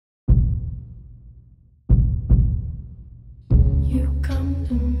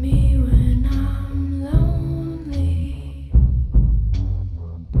to me when I'm lonely.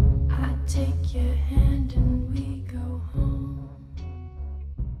 I take your hand and we go home.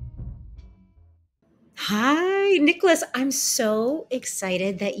 Hi, Nicolas. I'm so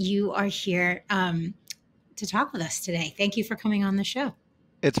excited that you are here to talk with us today. Thank you for coming on the show.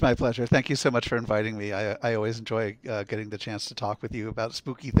 It's my pleasure. Thank you so much for inviting me. I always enjoy getting the chance to talk with you about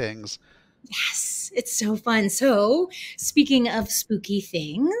spooky things. Yes, it's so fun. So, speaking of spooky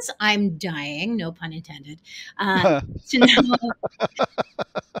things, I'm dying, no pun intended, to know,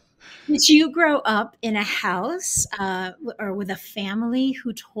 did you grow up in a house or with a family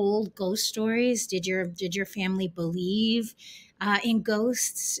who told ghost stories? Did your family believe in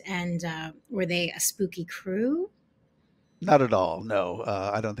ghosts, and were they a spooky crew? Not at all. No,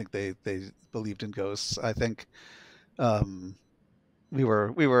 I don't think they believed in ghosts. I think um, we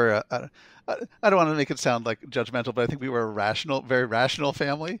were. I don't want to make it sound like judgmental, but I think we were a rational, very rational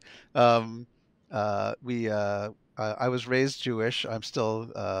family. Um, we I was raised Jewish. I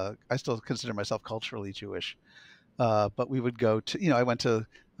still consider myself culturally Jewish. But we would go to, I went to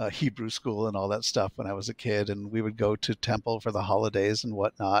Hebrew school and all that stuff when I was a kid, and we would go to temple for the holidays and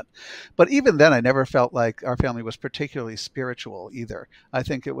whatnot. But even then, I never felt like our family was particularly spiritual either. I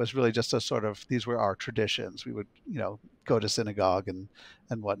think it was really just a sort of, these were our traditions. We would, go to synagogue and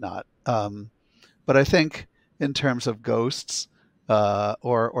whatnot. But I think in terms of ghosts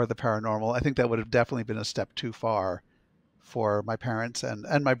or the paranormal, I think that would have definitely been a step too far for my parents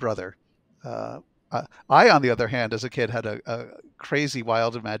and my brother. Uh, on the other hand, as a kid, had a crazy,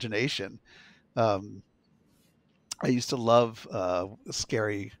 wild imagination. Um, I used to love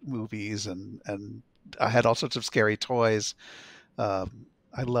scary movies, and I had all sorts of scary toys. I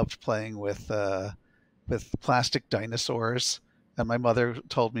loved playing with plastic dinosaurs. And my mother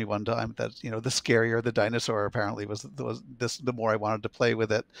told me one time that the scarier the dinosaur apparently was this, the more I wanted to play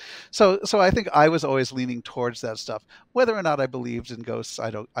with it. So I think I was always leaning towards that stuff. Whether or not I believed in ghosts, I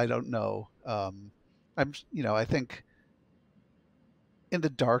don't know. I think in the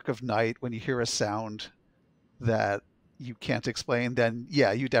dark of night when you hear a sound that you can't explain, then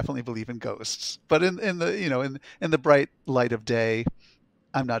yeah, you definitely believe in ghosts. But in the in the bright light of day,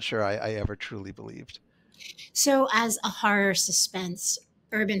 I'm not sure I ever truly believed. So, as a horror, suspense,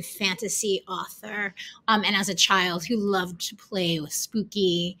 urban fantasy author, and as a child who loved to play with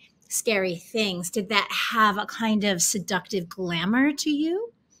spooky, scary things, did that have a kind of seductive glamour to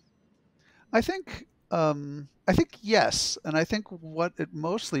you? I think yes, and I think what it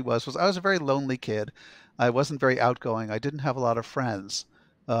mostly was I was a very lonely kid. I wasn't very outgoing. I didn't have a lot of friends,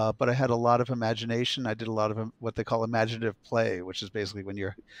 but I had a lot of imagination. I did a lot of what they call imaginative play, which is basically when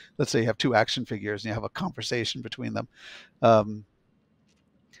let's say you have two action figures and you have a conversation between them. Um,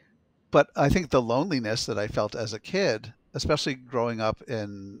 but I think the loneliness that I felt as a kid, especially growing up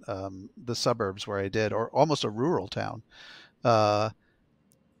in the suburbs where I did, or almost a rural town, uh,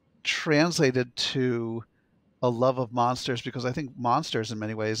 translated to a love of monsters, because I think monsters in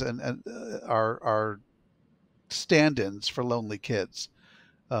many ways are stand-ins for lonely kids,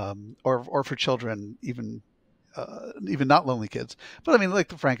 or for children, even not lonely kids. But I mean,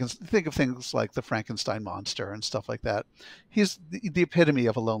 like think of things like the Frankenstein monster and stuff like that. He's the epitome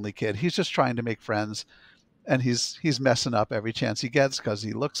of a lonely kid. He's just trying to make friends, and he's messing up every chance he gets because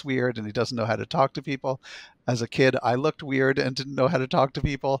he looks weird and he doesn't know how to talk to people. As a kid, I looked weird and didn't know how to talk to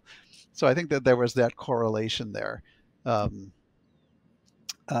people, so I think that there was that correlation there. Um,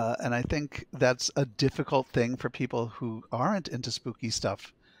 and I think that's a difficult thing for people who aren't into spooky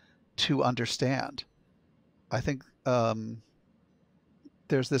stuff to understand. I think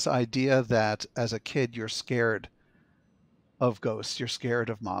there's this idea that as a kid you're scared of ghosts, you're scared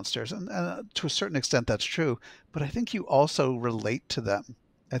of monsters, and to a certain extent that's true. But I think you also relate to them.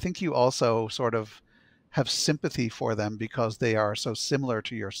 I think you also sort of have sympathy for them because they are so similar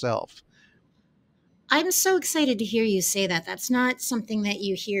to yourself. I'm so excited to hear you say that. That's not something that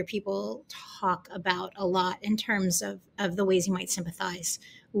you hear people talk about a lot in terms of the ways you might sympathize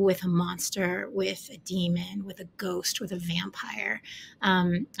with a monster, with a demon, with a ghost, with a vampire.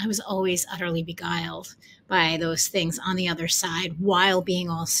 I was always utterly beguiled by those things on the other side while being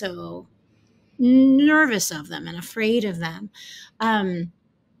also nervous of them and afraid of them. Um,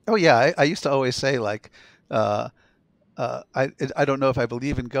 Oh yeah, I used to always say like, uh, I don't know if I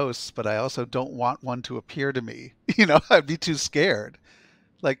believe in ghosts, but I also don't want one to appear to me. I'd be too scared.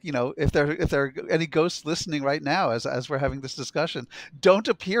 Like, if there are any ghosts listening right now as we're having this discussion, don't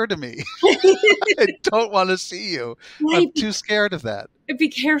appear to me. I don't want to see you. I'm right, too scared of that. be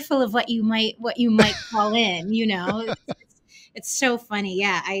careful of what you might call in. It's so funny.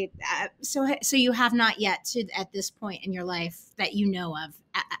 Yeah. So you have not yet at this point in your life that you know of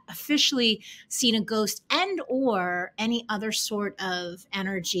officially seen a ghost and or any other sort of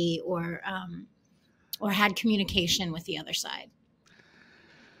energy or had communication with the other side.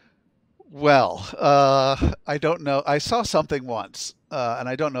 Well, I don't know. I saw something once, and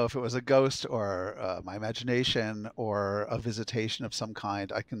I don't know if it was a ghost or my imagination or a visitation of some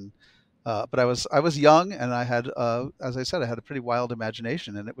kind. But I was young, and I had, as I said, I had a pretty wild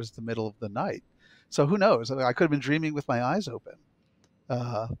imagination, and it was the middle of the night. So who knows? I mean, I could have been dreaming with my eyes open.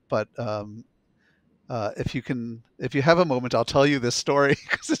 But if you have a moment, I'll tell you this story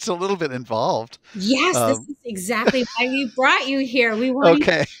because it's a little bit involved. Yes, this Um, is exactly why we brought you here. We want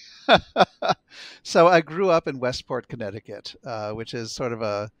to. okay. So I grew up in Westport, Connecticut, which is sort of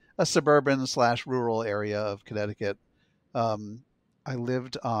a suburban slash rural area of Connecticut. Um, I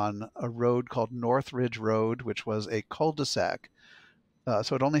lived on a road called North Ridge Road, which was a cul-de-sac.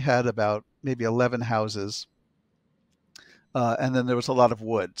 So it only had about maybe 11 houses. And then there was a lot of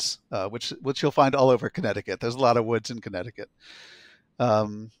woods, which you'll find all over Connecticut. There's a lot of woods in Connecticut.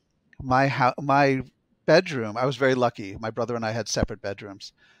 Um, my bedroom, I was very lucky. My brother and I had separate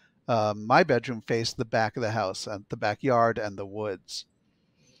bedrooms. My bedroom faced the back of the house and the backyard and the woods.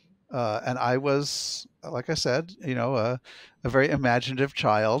 And I was, like I said, a very imaginative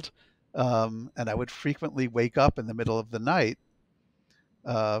child. And I would frequently wake up in the middle of the night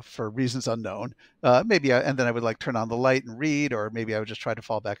for reasons unknown. And then I would like turn on the light and read, or maybe I would just try to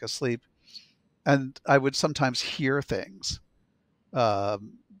fall back asleep. And I would sometimes hear things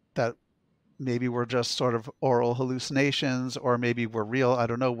that maybe were just sort of oral hallucinations, or maybe were real. I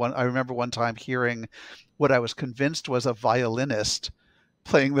don't know. I remember one time hearing what I was convinced was a violinist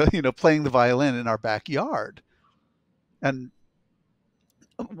playing the violin in our backyard. And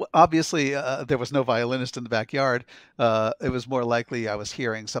obviously, there was no violinist in the backyard. It was more likely I was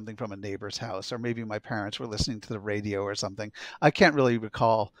hearing something from a neighbor's house, or maybe my parents were listening to the radio or something. I can't really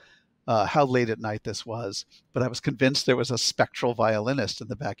recall how late at night this was, but I was convinced there was a spectral violinist in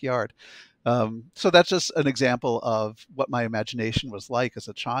the backyard. So that's just an example of what my imagination was like as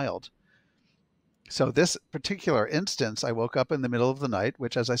a child. So this particular instance, I woke up in the middle of the night,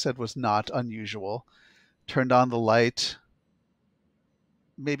 which, as I said, was not unusual. Turned on the light.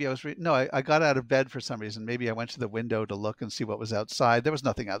 Maybe no, I got out of bed for some reason. Maybe I went to the window to look and see what was outside. There was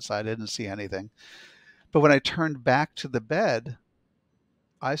nothing outside. I didn't see anything. But when I turned back to the bed,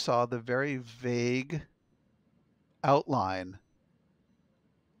 I saw the very vague outline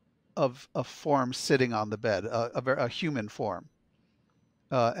of a form sitting on the bed, a human form.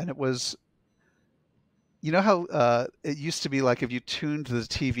 And it was, how it used to be like if you tuned the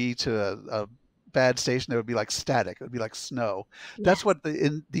TV to a bad station, it would be like static. It would be like snow. Yeah. That's what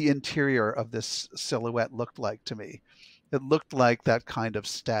the interior of this silhouette looked like to me. It looked like that kind of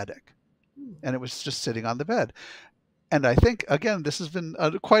static, and it was just sitting on the bed. And I think, again, this has been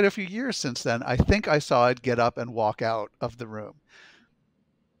quite a few years since then. I think I saw it get up and walk out of the room.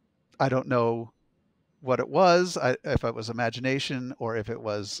 I don't know what it was, if it was imagination or if it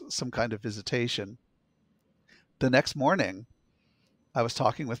was some kind of visitation. The next morning, I was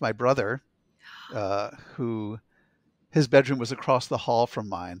talking with my brother, who his bedroom was across the hall from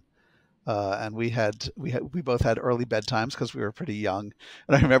mine. And we both had early bedtimes because we were pretty young.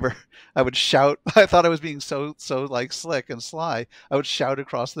 And I remember I would shout. I thought I was being so like slick and sly. I would shout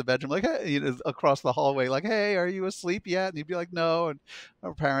across the bedroom, like, hey, across the hallway, like, hey, are you asleep yet? And he'd be like, no. And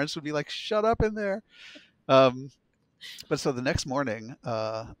our parents would be like, shut up in there. But so the next morning,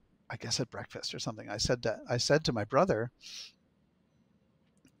 I guess at breakfast or something, I said to my brother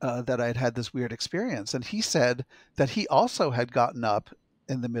that I had had this weird experience, and he said that he also had gotten up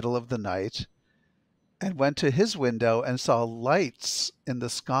in the middle of the night and went to his window and saw lights in the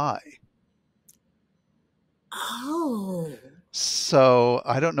sky. Oh. So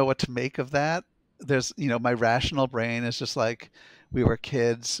I don't know what to make of that. There's, my rational brain is just like, we were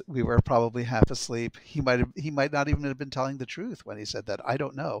kids. We were probably half asleep. He might not even have been telling the truth when he said that. I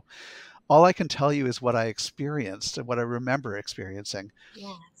don't know. All I can tell you is what I experienced and what I remember experiencing.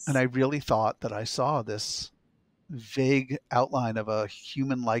 Yes. And I really thought that I saw this vague outline of a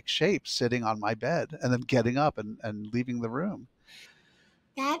human-like shape sitting on my bed and then getting up and leaving the room.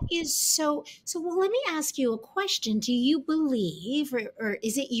 That is so. Well, let me ask you a question. Do you believe, or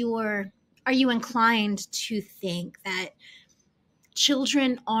is it are you inclined to think that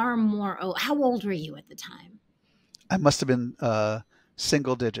children are more, how old were you at the time? I must have been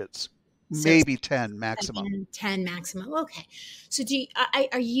single digits, So maybe 10 maximum. 10 maximum. Okay. So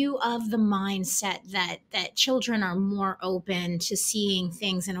are you of the mindset that children are more open to seeing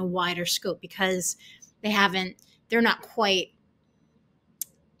things in a wider scope because they're not quite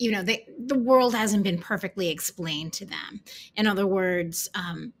the world hasn't been perfectly explained to them. In other words,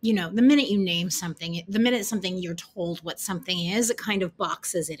 the minute you name something, the minute something you're told what something is, it kind of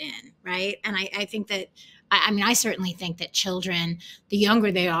boxes it in, right? And I think that, I mean, I certainly think that children, the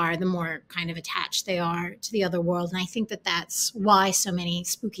younger they are, the more kind of attached they are to the other world. And I think that that's why so many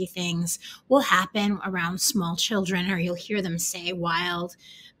spooky things will happen around small children, or you'll hear them say wild,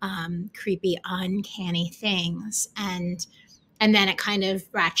 creepy, uncanny things. And then it kind of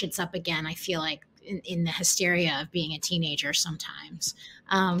ratchets up again, I feel like, in the hysteria of being a teenager sometimes.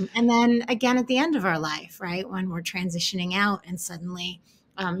 And then again at the end of our life, right? When we're transitioning out and suddenly,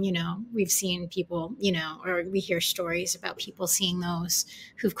 we've seen people, or we hear stories about people seeing those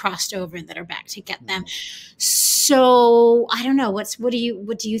who've crossed over that are back to get them. So I don't know, what do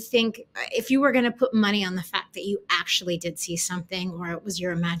you think, if you were going to put money on the fact that you actually did see something, or it was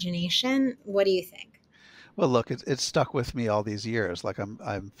your imagination, what do you think? Well, look, it's stuck with me all these years. Like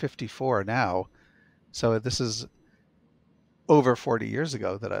I'm 54 now, so this is over 40 years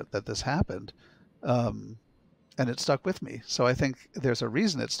ago that this happened, and it stuck with me. So I think there's a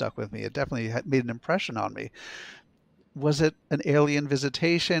reason it stuck with me. It definitely made an impression on me. Was it an alien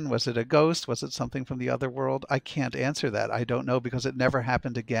visitation? Was it a ghost? Was it something from the other world? I can't answer that. I don't know, because it never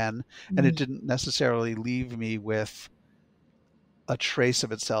happened again, and it didn't necessarily leave me with a trace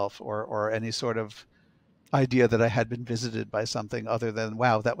of itself, or any sort of idea that I had been visited by something other than,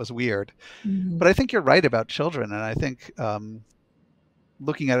 wow, that was weird. Mm-hmm. But I think you're right about children. And I think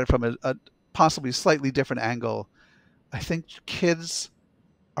looking at it from a possibly slightly different angle, I think kids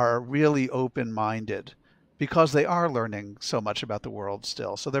are really open-minded because they are learning so much about the world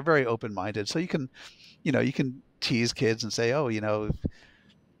still. So they're very open-minded. So you can tease kids and say, oh,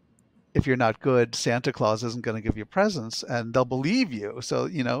 if you're not good, Santa Claus isn't going to give you presents, and they'll believe you. So,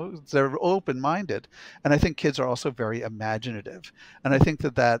 they're open-minded. And I think kids are also very imaginative. And I think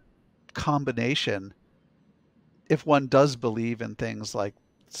that combination, if one does believe in things like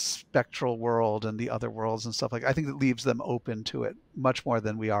spectral world and the other worlds and stuff, like, I think it leaves them open to it much more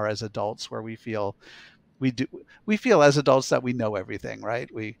than we are as adults, where we feel as adults that we know everything, right?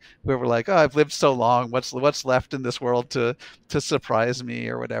 We're like, oh, I've lived so long, what's left in this world to surprise me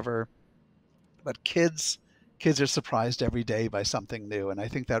or whatever. But kids are surprised every day by something new, and I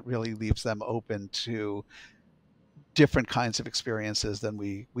think that really leaves them open to different kinds of experiences than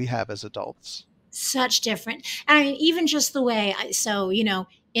we have as adults. Such different. And I mean, even just the way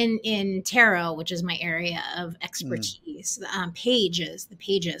in tarot, which is my area of expertise, the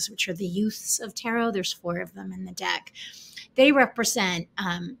pages, which are the youths of tarot, there's 4 of them in the deck. They represent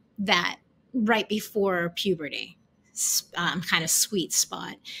that right before puberty, kind of sweet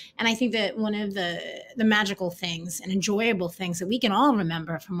spot. And I think that one of the magical things and enjoyable things that we can all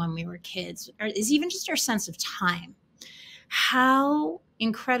remember from when we were kids is even just our sense of time. How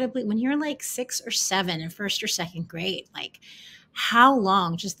incredibly, when you're like 6 or 7 in first or second grade, like how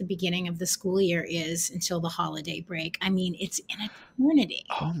long just the beginning of the school year is until the holiday break. I mean, it's an eternity.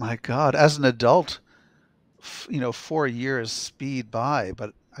 Oh my God. As an adult, 4 years speed by,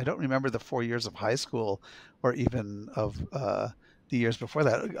 but I don't remember the 4 years of high school or even of the years before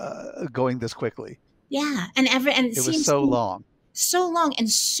that going this quickly. Yeah. And it It was seems so long. So long and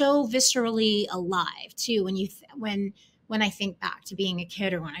so viscerally alive too. When I think back to being a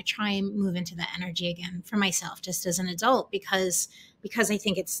kid, or when I try and move into that energy again for myself, just as an adult, because I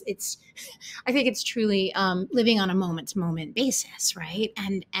think it's truly living on a moment to moment basis, right?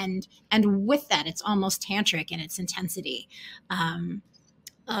 And with that, it's almost tantric in its intensity,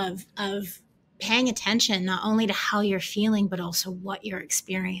 of paying attention not only to how you're feeling, but also what you're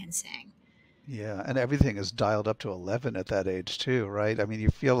experiencing. Yeah, and everything is dialed up to 11 at that age too, right? I mean, you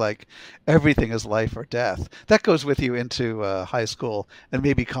feel like everything is life or death. That goes with you into high school and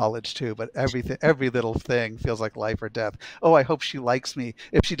maybe college too, but every little thing feels like life or death. Oh, I hope she likes me.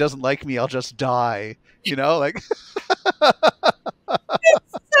 If she doesn't like me, I'll just die. Like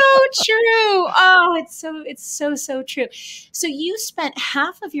So true. Oh, it's so true. So you spent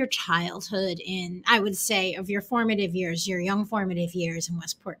half of your childhood I would say, of your formative years, your young formative years in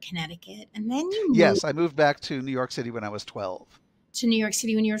Westport, Connecticut, and then you moved Yes, I moved back to New York City when I was 12. to New York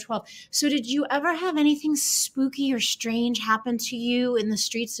City when you were 12. So did you ever have anything spooky or strange happen to you in the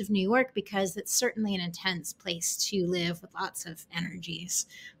streets of New York? Because it's certainly an intense place to live, with lots of energies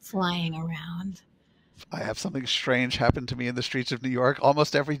flying around. I have something strange happen to me in the streets of New York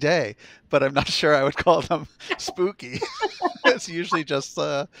almost every day, but I'm not sure I would call them spooky. It's usually just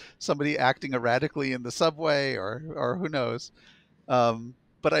somebody acting erratically in the subway, or who knows.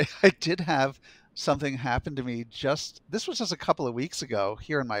 But I did have something happen to me this was just a couple of weeks ago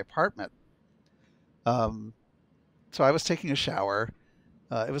here in my apartment. So I was taking a shower.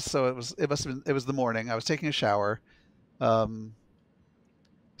 It was the morning. I was taking a shower, um,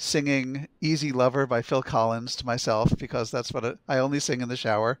 singing "Easy Lover" by Phil Collins to myself because that's what I only sing in the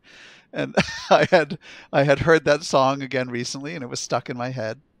shower. And I had I had heard that song again recently, and it was stuck in my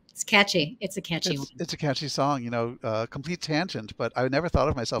head. It's catchy. It's a catchy one. It's a catchy song, complete tangent, but I never thought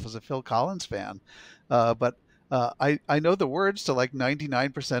of myself as a Phil Collins fan. But I know the words to like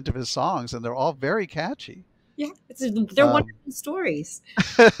 99% of his songs, and they're all very catchy. Yeah, they're Um, wonderful stories.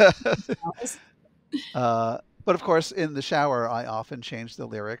 but of course, in the shower, I often change the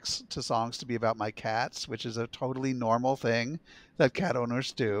lyrics to songs to be about my cats, which is a totally normal thing that cat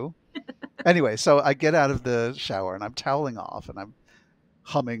owners do. Anyway, so I get out of the shower and I'm toweling off and I'm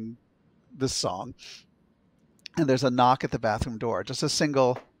humming this song. And there's a knock at the bathroom door, just a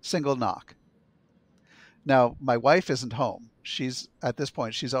single knock. Now, my wife isn't home. At this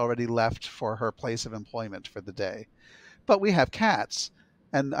point, she's already left for her place of employment for the day. But we have cats,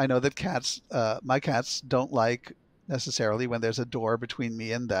 and I know that my cats don't like necessarily when there's a door between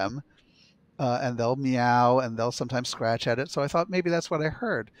me and them, and they'll meow and they'll sometimes scratch at it. So I thought maybe that's what I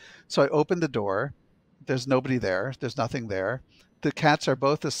heard. So I opened the door. There's nobody there. There's nothing there. The cats are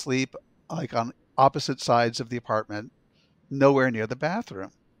both asleep, like on opposite sides of the apartment, nowhere near the bathroom.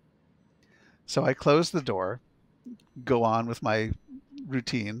 So I close the door, go on with my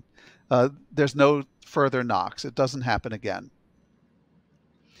routine. There's no further knocks. It doesn't happen again.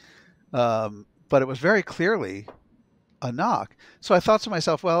 But it was very clearly a knock. So I thought to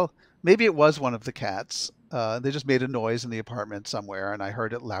myself, well, maybe it was one of the cats. They just made a noise in the apartment somewhere, and I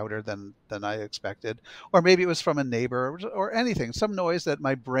heard it louder than I expected. Or maybe it was from a neighbor or anything, some noise that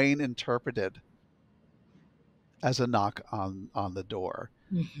my brain interpreted as a knock on the door.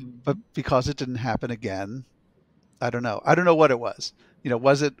 Mm-hmm. But because it didn't happen again, I don't know. I don't know what it was.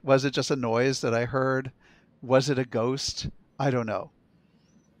 Was it just a noise that I heard? Was it a ghost? I don't know.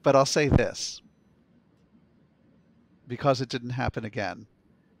 But I'll say this, because it didn't happen again.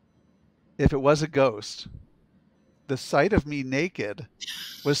 If it was a ghost, the sight of me naked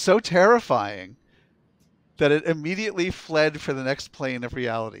was so terrifying that it immediately fled for the next plane of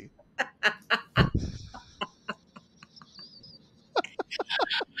reality.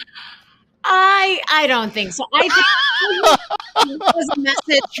 I don't think so. I think there's a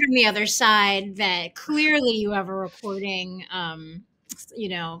message from the other side that clearly you have a recording, a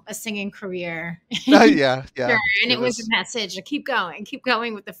singing career. Yeah. Sure. And it was a message to keep going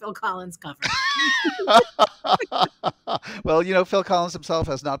with the Phil Collins cover. Well, Phil Collins himself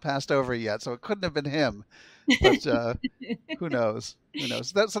has not passed over yet, so it couldn't have been him. But who knows? Who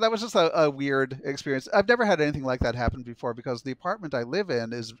knows? So that was just a weird experience. I've never had anything like that happen before because the apartment I live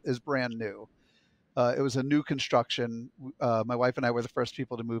in is brand new. It was a new construction. My wife and I were the first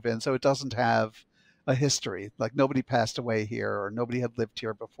people to move in, so it doesn't have a history. Like nobody passed away here or nobody had lived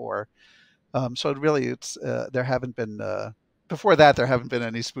here before. So it's there haven't been before that there haven't been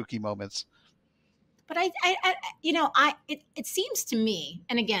any spooky moments. But it seems to me,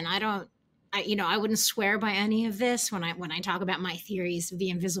 and again, I wouldn't swear by any of this when I talk about my theories of the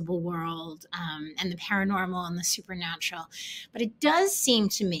invisible world and the paranormal and the supernatural. But it does seem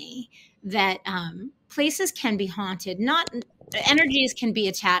to me that places can be haunted. Energies can be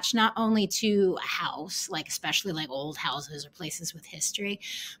attached not only to a house, like especially like old houses or places with history,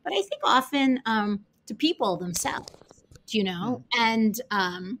 but I think often to people themselves. And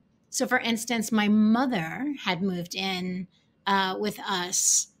so, for instance, my mother had moved in with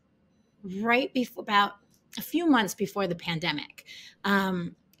us right before, about a few months before the pandemic.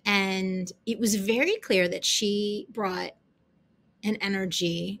 And it was very clear that she brought an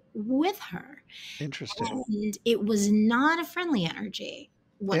energy with her. Interesting. And it was not a friendly energy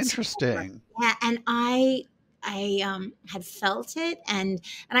whatsoever. Interesting. Yeah, and I had felt it, and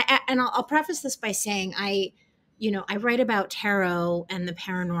I'll preface this by saying I write about tarot and the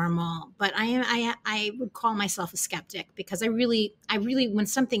paranormal, but I would call myself a skeptic because I really, when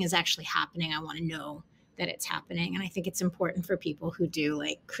something is actually happening, I want to know that it's happening. And I think it's important for people who do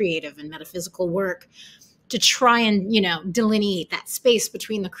like creative and metaphysical work to try and, delineate that space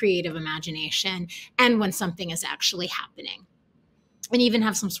between the creative imagination and when something is actually happening. And even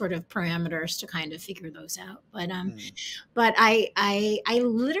have some sort of parameters to kind of figure those out. But I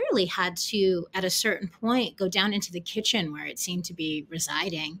literally had to, at a certain point, go down into the kitchen where it seemed to be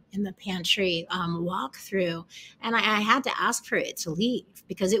residing in the pantry, walk through, and I had to ask for it to leave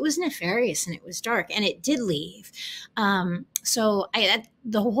because it was nefarious and it was dark, and it did leave. So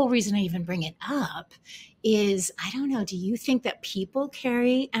the whole reason I even bring it up is, I don't know, do you think that people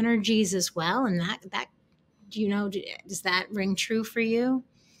carry energies as well? And that does that ring true for you?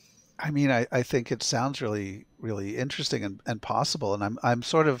 I mean, I think it sounds really, really interesting and possible. And I'm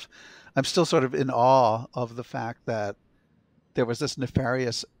still sort of in awe of the fact that there was this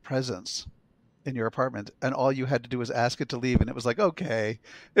nefarious presence in your apartment, and all you had to do was ask it to leave, and it was like, okay.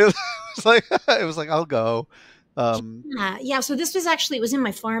 It was like, it was like, I'll go. Yeah, yeah. So this was actually, it was in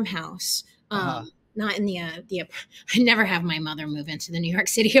my farmhouse. Uh-huh. Not in the I never have my mother move into the New York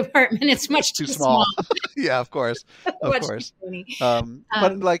City apartment. It's much Too too small. small. Yeah, of course, of Much too course. tiny.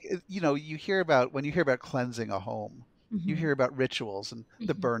 But Um, like, you hear about when you hear about cleansing a home, you mhm, hear about rituals and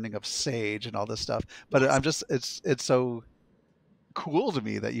the mhm. burning of sage and all this stuff. But Yes. I'm just, it's so cool to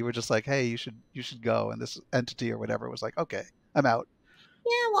me that you were just like, hey, you should go, and this entity or whatever was like, okay, I'm out.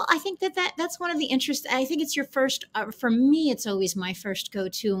 Yeah, well, I think that's one of the interests. I think it's your first. For me, it's always my first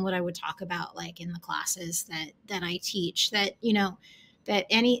go-to, and what I would talk about, like in the classes that I teach. That that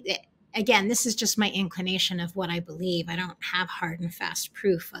any again, this is just my inclination of what I believe. I don't have hard and fast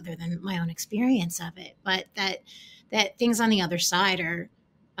proof other than my own experience of it. But that things on the other side are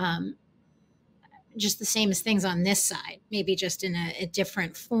um, just the same as things on this side, maybe just in a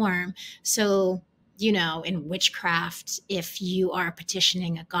different form. So, in witchcraft, if you are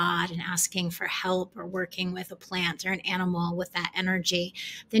petitioning a god and asking for help or working with a plant or an animal with that energy,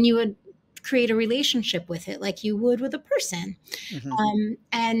 then you would create a relationship with it like you would with a person. Hmm.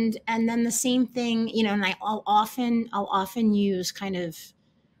 And then the same thing, and I'll often use kind of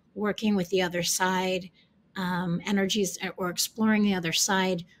working with the other side, energies, or exploring the other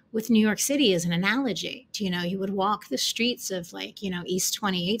side with New York City as an analogy. You would walk the streets of, like, East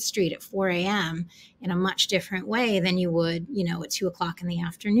 28th Street at 4 a.m. in a much different way than you would, at 2 o'clock in the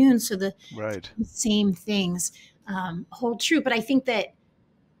afternoon. So the Right. same things hold true. But I think that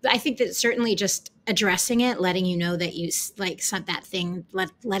certainly just addressing it, letting you know that like that thing,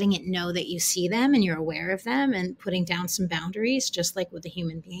 letting it know that you see them and you're aware of them, and putting down some boundaries, just like with a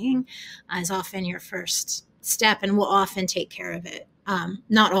human being, is often your first step, and will often take care of it.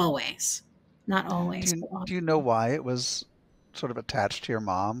 Not always, not Do always, you but do often. you know why it was sort of attached to your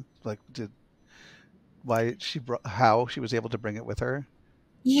mom? Like, did why she brought how she was able to bring it with her?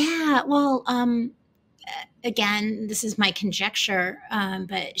 Yeah. Well, again, this is my conjecture,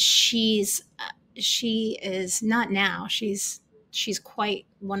 but she is not now. She's quite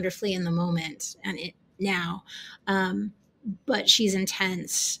wonderfully in the moment and it now, um, but she's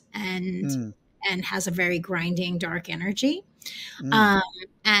intense Mm, and has a very grinding, dark energy. mm, Um,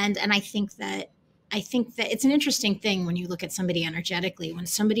 and I think that it's an interesting thing when you look at somebody energetically. When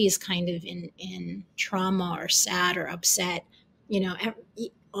somebody is kind of in trauma or sad or upset,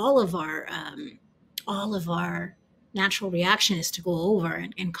 all of our natural reaction is to go over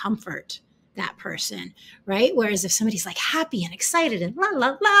and comfort that person, right? Whereas if somebody's like happy and excited and la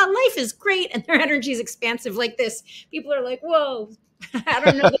la la, life is great, and their energy is expansive like this, people are like, whoa, I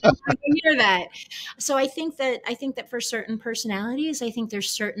don't know that I want to hear that. So I think that for certain personalities, I think there's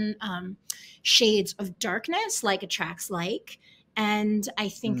certain shades of darkness, like attracts like. And I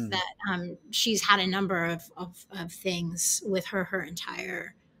think mm. that she's had a number of things with her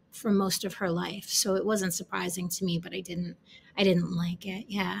entire for most of her life. So it wasn't surprising to me, but I didn't like it.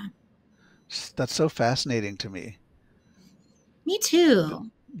 Yeah. That's so fascinating to me. Me Th-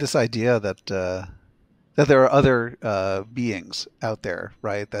 too. This idea that there are other beings out there,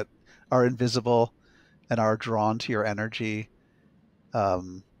 right, that are invisible and are drawn to your energy.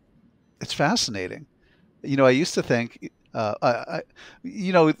 Um, it's fascinating. I used to think,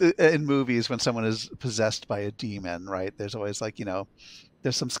 in movies when someone is possessed by a demon, right? There's always like,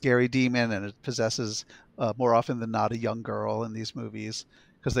 there's some scary demon, and it possesses more often than not a young girl in these movies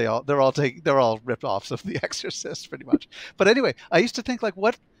because they're all rip offs of The Exorcist, pretty much. But anyway, I used to think like,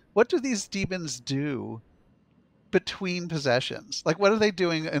 what do these demons do between possessions? Like, what are they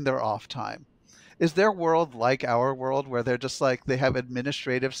doing in their off time? Is their world like our world where they're just like they have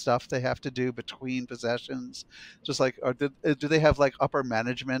administrative stuff they have to do between possessions? Just like, or do they have like upper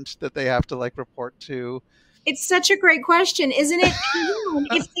management that they have to like report to? It's such a great question, isn't it?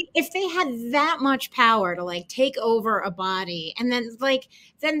 If they had that much power to like take over a body, and then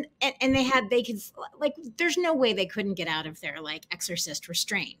and they could, like, there's no way they couldn't get out of their like exorcist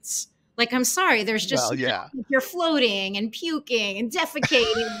restraints. Like, I'm sorry, there's just, Well, yeah, you're floating and puking and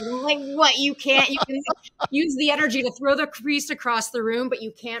defecating. Like, what, you can use the energy to throw the priest across the room, but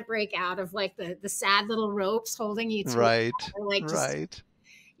you can't break out of like the sad little ropes holding you to it. right, Or like just, right.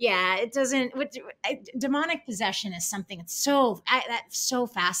 yeah, it doesn't. Demonic possession is something that's that so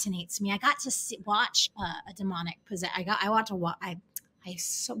fascinates me. I got to watch a demonic possession. I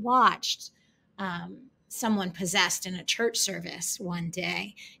watched um, someone possessed in a church service one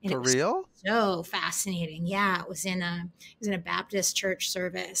day, and it For was real? so fascinating. Yeah, it was in a Baptist church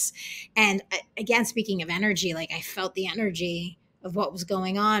service, and again, speaking of energy, like I felt the energy of what was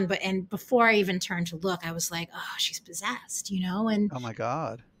going on, and before I even turned to look, I was like, oh, she's possessed, Oh my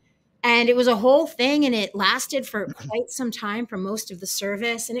God. and it was a whole thing, and it lasted for quite some time, for most of the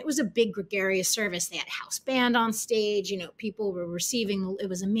service, and it was a big gregarious service. They had a house band on stage, people were receiving, it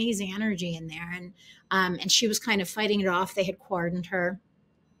was amazing energy in there, and she was kind of fighting it off. They had quarantined her.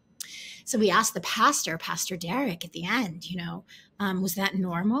 So we asked the pastor, Pastor Derek, at the end, was that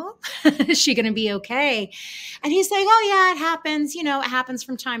normal? Is she going to be okay? And he's like, oh, yeah, it happens. It happens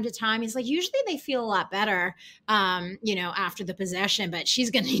from time to time. He's like, usually they feel a lot better, after the possession, but she's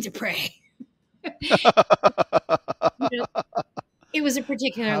going to need to pray. It was a How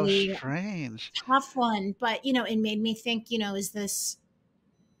particularly strange. tough one, but, it made me think,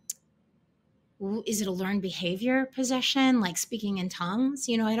 is it a learned behavior possession, like speaking in tongues?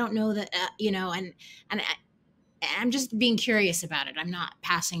 I don't know that, and I'm just being curious about it. I'm not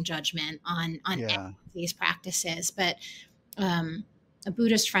passing judgment on any Yeah. of these practices, but a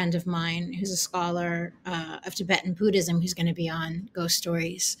Buddhist friend of mine who's a scholar of Tibetan Buddhism, who's going to be on Ghost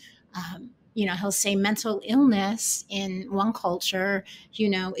Stories, he'll say mental illness in one culture,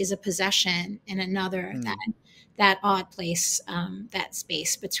 is a possession in another. That odd place, that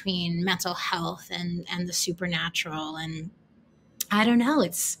space between mental health and the supernatural, and I don't know.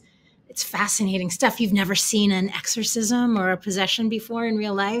 It's fascinating stuff. You've never seen an exorcism or a possession before in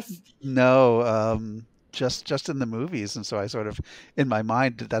real life? No, just in the movies, and so I sort of, in my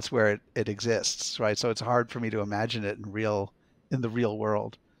mind, that's where it exists, right? So it's hard for me to imagine it in the real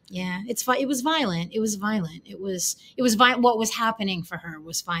world. Yeah, it was violent. It was violent. What was happening for her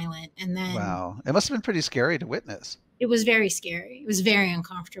was violent, and then Wow, it must have been pretty scary to witness. it was very scary. It was very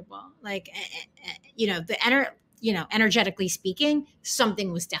uncomfortable. Like, energetically speaking,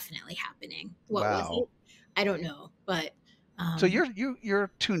 something was definitely happening. What was Wow. it? I don't know, but So um,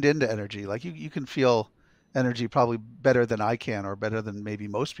 you're tuned into energy, like you can feel energy probably better than I can, or better than maybe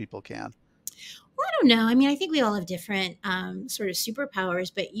most people can. well, I don't know. I mean, I think we all have different sort of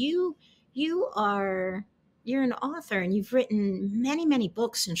superpowers, but you're an author, and you've written many, many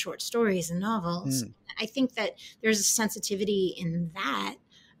books and short stories and novels. Mm. I think that there's a sensitivity in that.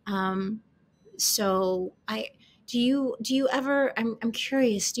 Um, so I do you ever, I'm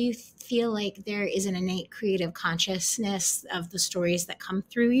curious, do you feel like there is an innate creative consciousness of the stories that come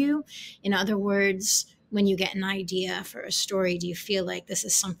through you? In other words, when you get an idea for a story, do you feel like this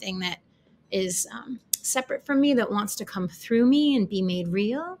is something that is separate from me, that wants to come through me and be made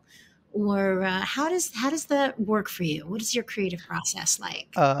real? Or how does that work for you? What is your creative process like?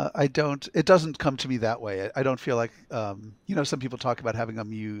 I don't. It doesn't come to me that way. I don't feel like, some people talk about having a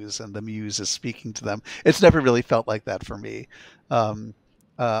muse and the muse is speaking to them. It's never really felt like that for me. Um,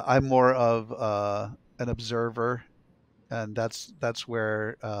 I'm more of an observer, and that's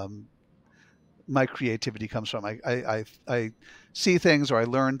where my creativity comes from. I see things, or I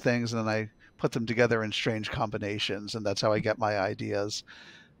learn things, and then I put them together in strange combinations, and that's how I get my ideas.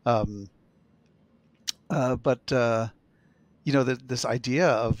 Um, but this idea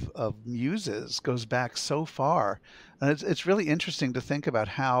of muses goes back so far, and it's really interesting to think about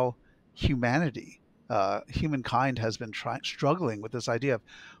how humankind has been struggling with this idea of,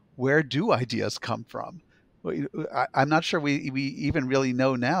 where do ideas come from? I'm not sure we even really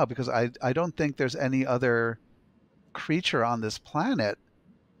know now, because I don't think there's any other creature on this planet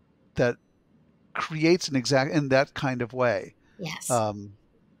that creates in that kind of way. Yes. Um,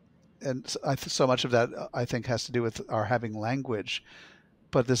 and so much of that, I think, has to do with our having language.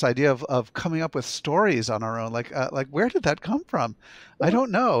 But this idea of coming up with stories on our own, like where did that come from? I don't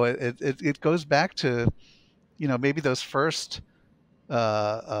know. It goes back to, maybe those first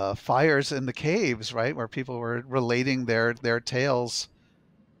fires in the caves, right, where people were relating their tales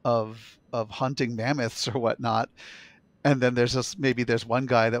of hunting mammoths or whatnot. And then maybe there's one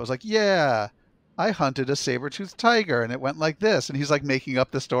guy that was like, yeah, I hunted a saber-toothed tiger and it went like this. And he's like making up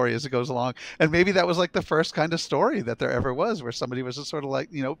the story as it goes along. And maybe that was like the first kind of story that there ever was, where somebody was just sort of like,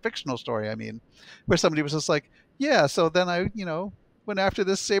 fictional story, I mean, where somebody was just like, yeah, so then I, went after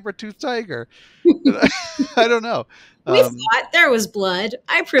this saber-toothed tiger. I don't know. We Um, thought there was blood.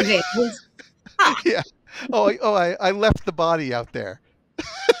 I prevailed. Ha. yeah. I left the body out there.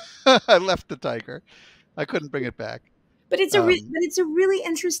 I left the tiger. I couldn't bring it back. Um, But it's a really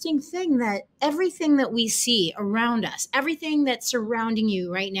interesting thing that everything that we see around us, everything that's surrounding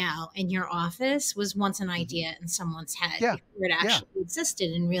you right now in your office, was once an mhm. idea in someone's head Yeah. before it Yeah. actually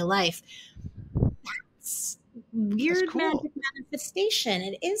existed in real life. It's That's weird cool. magic manifestation.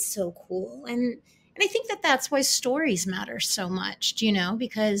 It is so cool. And And I think that that's why stories matter so much, do you know?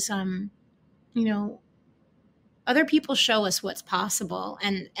 Because, you know, other people show us what's possible,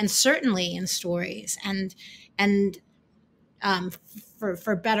 and certainly in stories, and um,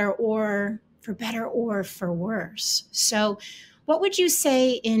 for better or for worse. So, what would you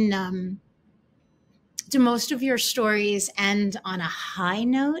say in do most of your stories end on a high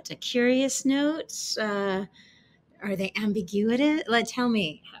note, a curious note? Are they ambiguous? Like, tell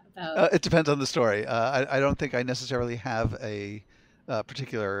me about. It depends on the story. I don't think I necessarily have a,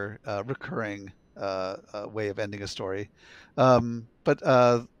 particular recurring way of ending a story,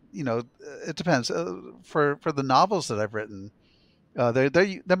 but you know, it depends. For the novels that I've written,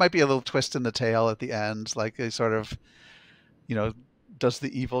 there might be a little twist in the tale at the end, like a sort of, you know, does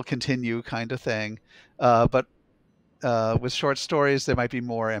the evil continue kind of thing. But with short stories, they might be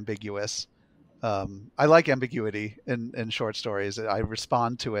more ambiguous. I like ambiguity in short stories. I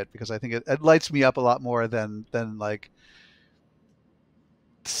respond to it because I think it lights me up a lot more than like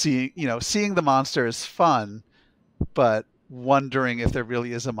seeing the monster is fun, but wondering if there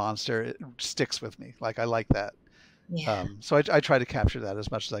really is a monster, it sticks with me. Like I like that. Yeah. So I try to capture that as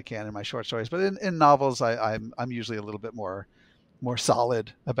much as I can in my short stories. But in novels, I'm usually a little bit more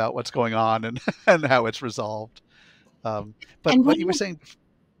solid about what's going on and and how it's resolved. But And what what do you were you? saying,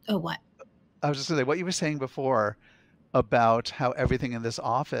 Oh, what? I was just going to say what you were saying before about how everything in this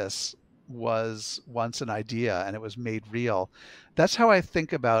office was once an idea and it was made real. That's how I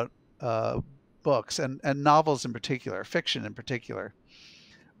think about books and novels in particular, fiction in particular.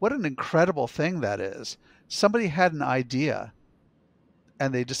 What an incredible thing that is. Somebody had an idea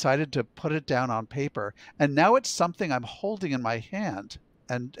and they decided to put it down on paper, and now it's something I'm holding in my hand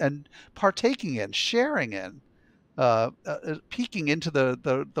and partaking in, sharing in, peeking into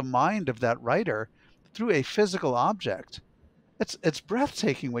the mind of that writer through a physical object. It's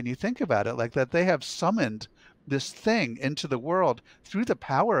breathtaking when you think about it, like that they have summoned this thing into the world through the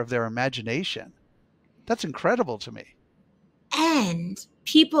power of their imagination. That's incredible to me. And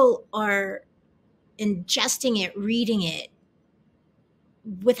people are ingesting it, reading it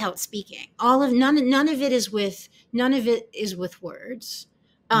without speaking. All of none of it is with words.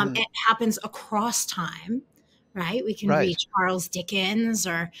 Hmm. It happens across time, right? We can read Right. Charles Dickens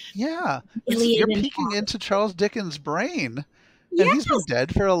or Yeah. Iliad You're and peeking into Charles Dickens' brain, and he's been yes,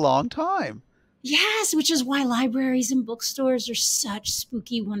 dead for a long time. yes, which is why libraries and bookstores are such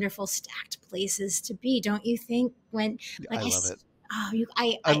spooky, wonderful, stacked places to be, don't you think? When like I love it. oh, you,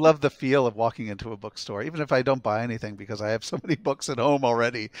 I love the feel of walking into a bookstore, even if I don't buy anything because I have so many books at home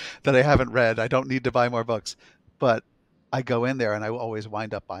already that I haven't read. I don't need to buy more books, but I go in there and I will always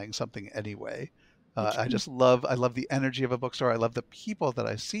wind up buying something anyway. I love the energy of a bookstore. I love the people that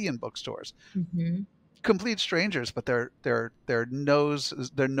I see in bookstores. Mhm. Complete strangers, but their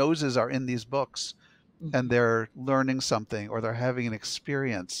noses are in these books and Mhm. they're learning something or they're having an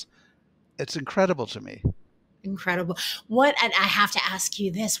experience. It's incredible to me. Incredible. What, and I have to ask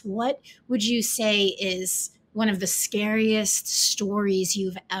you this, what would you say is one of the scariest stories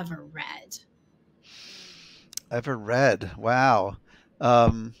you've ever read? Ever read? Wow.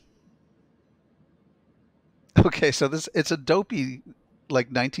 Um, Okay, so this it's a dopey like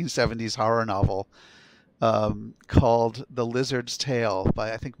 1970s horror novel called The Lizard's Tale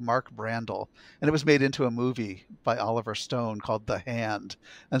by I think Mark Brandel, and it was made into a movie by Oliver Stone called The Hand.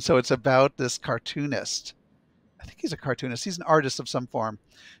 And so it's about this cartoonist. I think he's a cartoonist. He's an artist of some form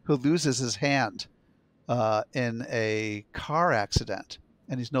who loses his hand in a car accident,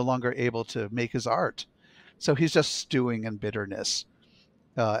 and he's no longer able to make his art. So he's just stewing in bitterness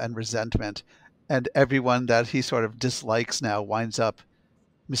and resentment. And everyone that he sort of dislikes now winds up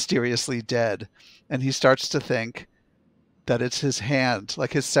mysteriously dead. And he starts to think that it's his hand,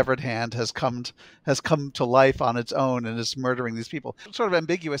 like his severed hand has come to life on its own and is murdering these people. It's sort of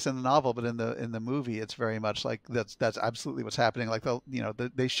ambiguous in the novel, but in the movie, it's very much like that's absolutely what's happening. Like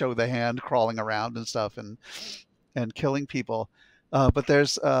they show the hand crawling around and stuff and killing people. But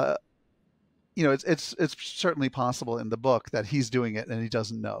there's it's certainly possible in the book that he's doing it and he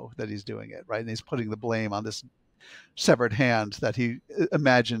doesn't know that he's doing it, right? And he's putting the blame on this severed hand that he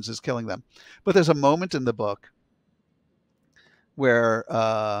imagines is killing them. But there's a moment in the book where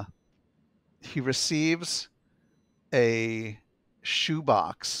he receives a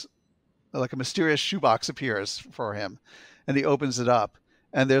shoebox, like a mysterious shoebox appears for him, and he opens it up,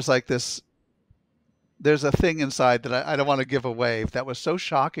 and there's a thing inside that I don't want to give away that was so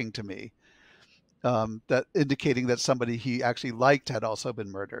shocking to me, that indicating that somebody he actually liked had also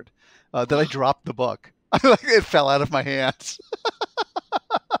been murdered, that I dropped the book. Like it fell out of my hands.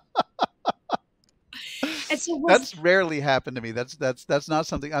 It So was That's rarely happened to me. That's not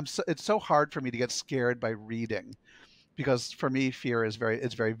something it's so hard for me to get scared by reading, because for me fear is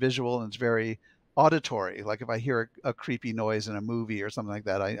it's very visual and it's very auditory. Like if I hear a creepy noise in a movie or something like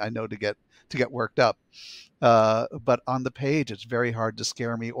that, I know to get worked up. But on the page, it's very hard to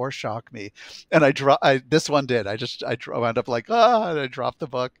scare me or shock me. And this one did. I wound up like, and I dropped the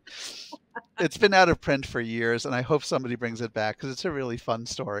book. It's been out of print for years, and I hope somebody brings it back because it's a really fun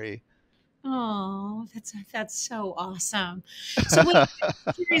story. Oh, that's so awesome. So wait, I'm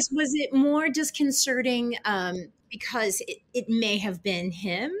curious, was it more disconcerting because it may have been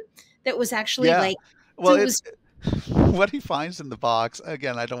him that was actually Yeah. like, Well, so it was what he finds in the box,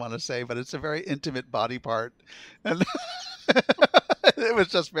 again, I don't want to say, but it's a very intimate body part. And it was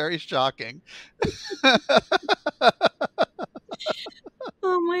just very shocking.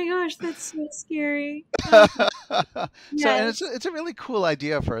 oh my gosh, that's so scary. Oh, So, and yes. it's a really cool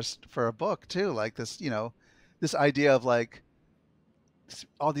idea for a book too, like this, this idea of like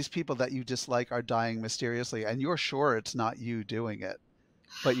all these people that you dislike are dying mysteriously, and you're sure it's not you doing it,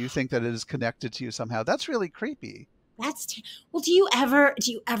 but you think that it is connected to you somehow. That's really creepy. Well, do you ever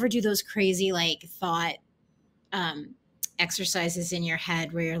do those crazy like thought um exercises in your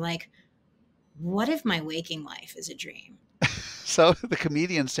head where you're like, what if my waking life is a dream? So the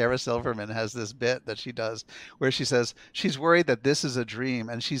comedian Sarah Silverman has this bit that she does where she says she's worried that this is a dream,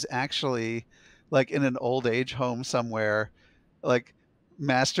 and she's actually like in an old age home somewhere, like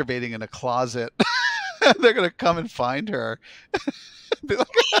masturbating in a closet. They're gonna come and find her. Be like,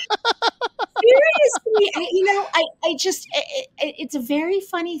 Seriously, I just it's a very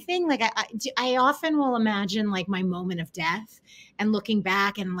funny thing. Like I often will imagine like my moment of death and looking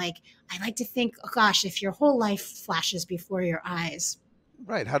back and like I like to think, oh gosh, if your whole life flashes before your eyes.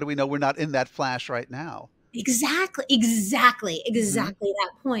 right? How do we know we're not in that flash right now? Exactly, exactly, Hmm. exactly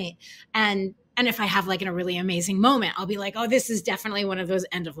that point. And if I have like a really amazing moment, I'll be like, oh, this is definitely one of those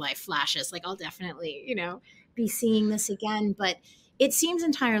end of life flashes. Like I'll definitely, be seeing this again. But it seems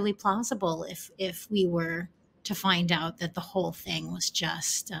entirely plausible if we were to find out that the whole thing was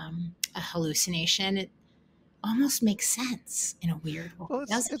just a hallucination. It almost makes sense in a weird way, Well,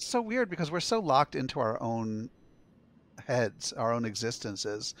 doesn't it's so weird because we're so locked into our own heads, our own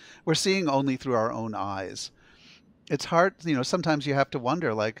existences. We're seeing only through our own eyes. It's hard, sometimes you have to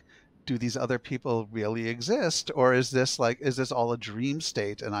wonder, like, do these other people really exist, or is this all a dream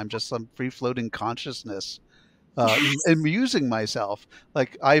state and I'm just some free floating consciousness it? Yes. amusing myself?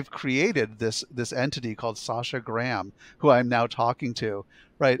 Like I've created this entity called Sasha Graham, who I'm now talking to,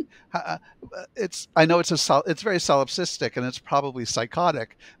 right? I know it's very solipsistic and it's probably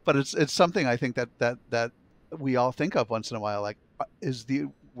psychotic, but it's something I think that we all think of once in a while, like, is the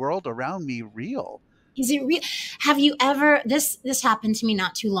world around me real? Is it real? Have you ever this happened to me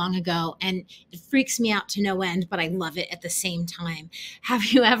not too long ago and it freaks me out to no end, but I love it at the same time. Have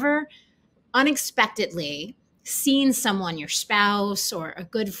you ever unexpectedly seen someone, your spouse or a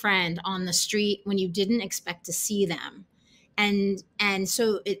good friend on the street when you didn't expect to see them? And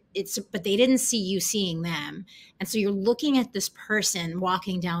so it's but they didn't see you seeing them. And so you're looking at this person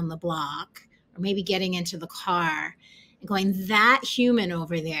walking down the block or maybe getting into the car and going, that human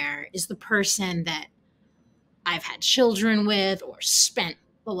over there is the person that I've had children with or spent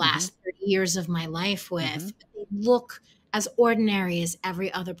the Hmm. last 30 years of my life Hmm. with. They look as ordinary as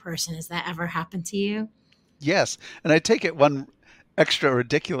every other person. Has that ever happened to you? Yes, and I take it one extra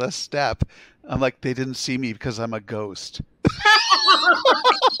ridiculous step. I'm like, they didn't see me because I'm a ghost.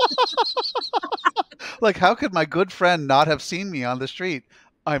 Like, how could my good friend not have seen me on the street?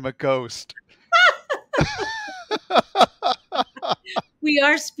 I'm a ghost. We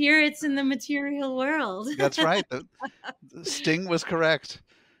are spirits in the material world. That's right. The Sting was correct.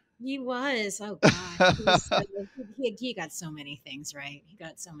 He was. Oh gosh. He got so many things right. He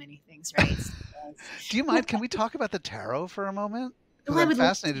got so many things right. So yes. Do you Well, mind? Can we talk about the tarot for a moment? Because oh, I I'm would love to.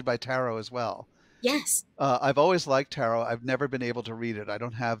 fascinated by tarot as well. Yes. I've always liked tarot. I've never been able to read it. I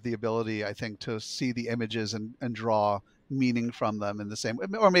don't have the ability, I think, to see the images and draw meaning from them in the same way.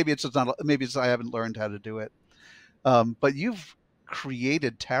 Or maybe it's just not, maybe it's I haven't learned how to do it. But you've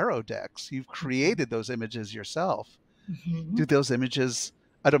created tarot decks. You've created those images yourself. Mhm. Do those images,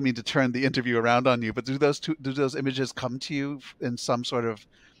 I don't mean to turn the interview around on you, but do those images come to you in some sort of,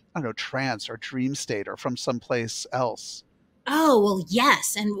 I don't know, trance or dream state or from someplace else? Oh, well,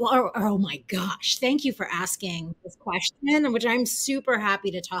 yes. And oh my gosh, thank you for asking this question, which I'm super happy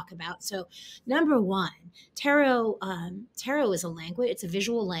to talk about. So, number one, tarot is a language. It's a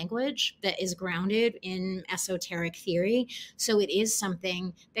visual language that is grounded in esoteric theory. So it is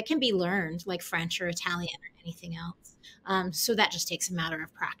something that can be learned like French or Italian anything else. So that just takes a matter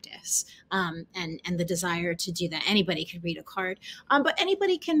of practice, and the desire to do that. Anybody can read a card, but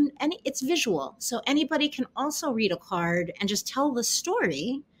anybody can, it's visual. So anybody can also read a card and just tell the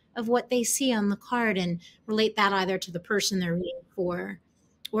story of what they see on the card and relate that either to the person they're reading for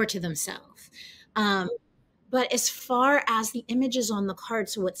or to themselves. But as far as the images on the card,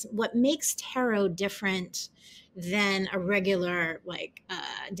 so what makes tarot different than a regular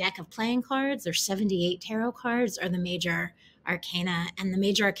deck of playing cards? There's 78 tarot cards, are the major arcana, and the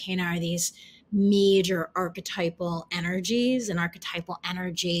major arcana are these major archetypal energies, and archetypal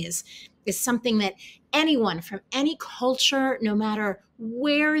energies is something that anyone from any culture, no matter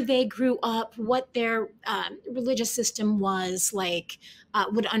where they grew up, what their religious system was like,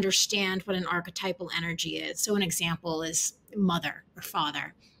 would understand what an archetypal energy is. So an example is mother or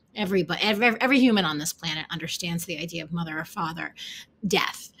father. Every human on this planet understands the idea of mother or father.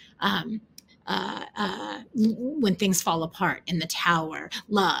 Death, when things fall apart in the tower,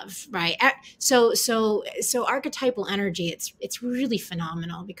 love, right? So archetypal energy, it's really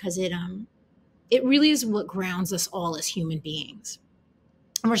phenomenal because it really is what grounds us all as human beings.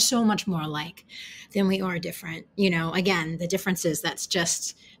 And we're so much more alike than we are different. Again, the difference is that's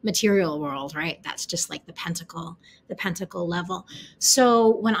just material world, right? That's just like the pentacle level.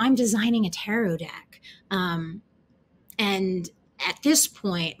 So when I'm designing a tarot deck, and at this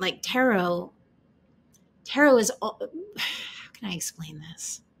point, like tarot is all, how can I explain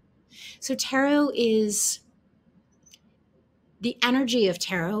this? So tarot is the energy of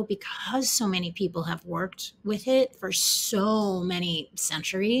tarot, because so many people have worked with it for so many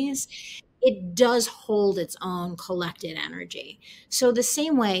centuries. It does hold its own collected energy. So the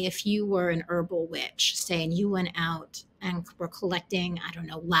same way, if you were an herbal witch, say, and you went out and were collecting, I don't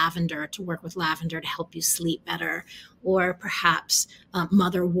know, lavender, to work with lavender to help you sleep better, or perhaps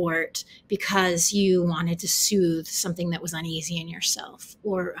motherwort because you wanted to soothe something that was uneasy in yourself,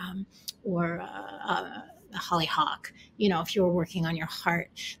 or the hollyhock, if you were working on your heart.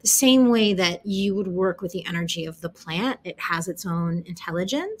 The same way that you would work with the energy of the plant, it has its own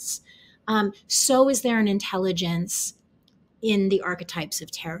intelligence. So is there an intelligence in the archetypes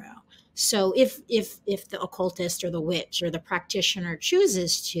of tarot. So if the occultist or the witch or the practitioner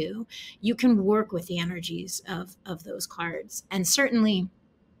chooses to, you can work with the energies of those cards. And certainly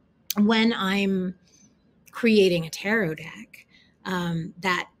when I'm creating a tarot deck,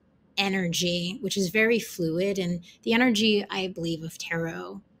 that energy, which is very fluid, and the energy, I believe, of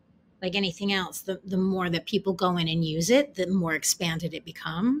tarot, like anything else, the more that people go in and use it, the more expanded it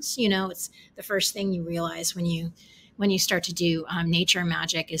becomes. It's the first thing you realize when you start to do nature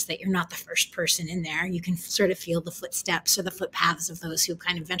magic is that you're not the first person in there. You can sort of feel the footsteps or the footpaths of those who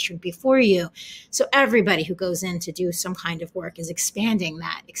kind of ventured before you. So everybody who goes in to do some kind of work is expanding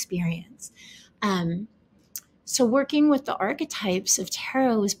that experience. So working with the archetypes of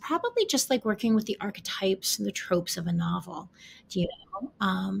tarot is probably just like working with the archetypes and the tropes of a novel,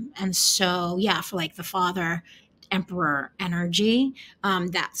 and so, yeah, for like the father emperor energy,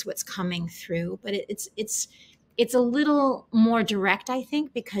 that's what's coming through. But it's a little more direct, I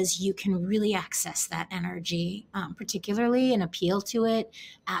think, because you can really access that energy, particularly, and appeal to it,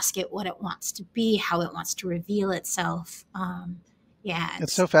 ask it what it wants to be, how it wants to reveal itself. Yeah,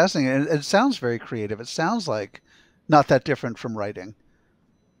 It's so fascinating. It sounds very creative. It sounds like not that different from writing.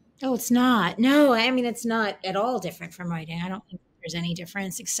 Oh, it's not. No, I mean, it's not at all different from writing. I don't think there's any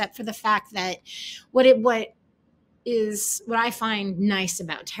difference except for the fact that what I find nice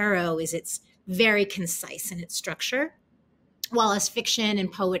about tarot is it's very concise in its structure. While as fiction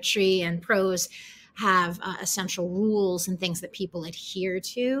and poetry and prose have essential rules and things that people adhere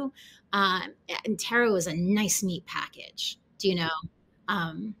to, and tarot is a nice, neat package. Do you know?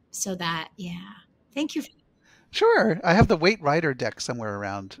 So that, yeah. Thank you. Sure, I have the Waite Rider deck somewhere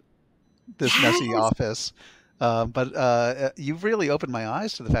around this messy office, but you've really opened my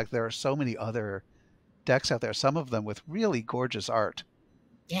eyes to the fact there are so many other decks out there. Some of them with really gorgeous art.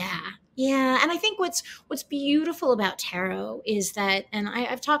 Yeah. And I think what's beautiful about tarot is that, and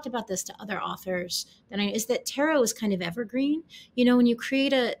I've talked about this to other authors, is that tarot is kind of evergreen. When you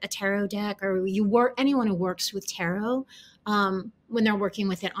create a tarot deck, or anyone who works with tarot, when they're working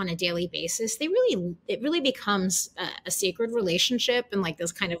with it on a daily basis, it really becomes a sacred relationship and like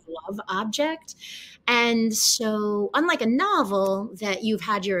this kind of love object. And so unlike a novel that you've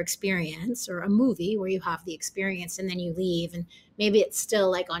had your experience, or a movie where you have the experience and then you leave, and maybe it's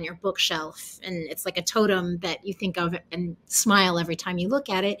still like on your bookshelf and it's like a totem that you think of and smile every time you look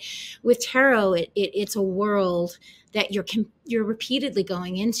at it, with tarot, it's a world that you're repeatedly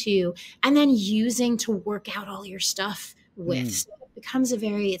going into and then using to work out all your stuff with. So it becomes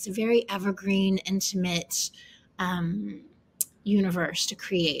it's a very evergreen, intimate universe to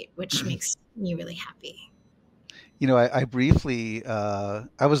create, which makes me really happy. You know, I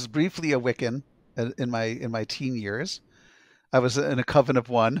was briefly a Wiccan in my teen years. I was in a coven of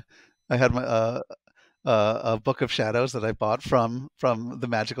one. I had a book of shadows that I bought from the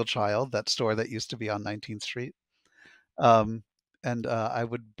Magickal Childe, that store that used to be on 19th Street. Um, and I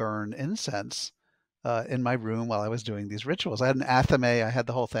would burn incense in my room while I was doing these rituals. I had an athame, I had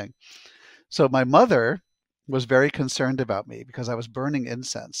the whole thing. So my mother was very concerned about me because I was burning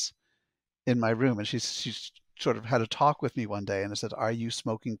incense in my room, and she sort of had a talk with me one day and I said, "Are you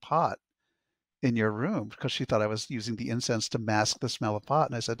smoking pot in your room?" Because she thought I was using the incense to mask the smell of pot.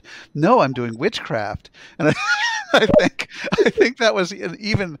 And I said, "No, I'm doing witchcraft." And I think that was an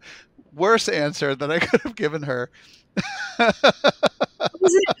even worse answer than I could have given her.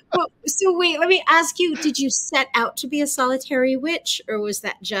 Was it, well, so wait, let me ask you, did you set out to be a solitary witch, or was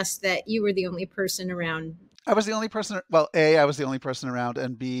that just that you were the only person around? I was the only person. Well, A, I was the only person around,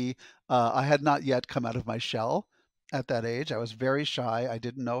 and B, I had not yet come out of my shell at that age. I was very shy. I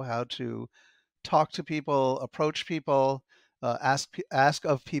didn't know how to talk to people, approach people, ask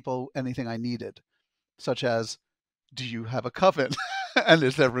of people anything I needed, such as, "Do you have a coven?" And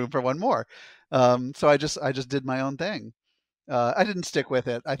is there room for one more? So I just did my own thing. I didn't stick with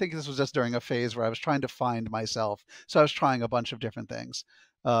it. I think this was just during a phase where I was trying to find myself. So I was trying a bunch of different things.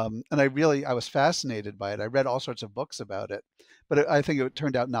 And I was fascinated by it. I read all sorts of books about it, but I think it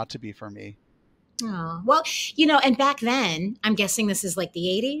turned out not to be for me. Oh, well, and back then, I'm guessing this is like the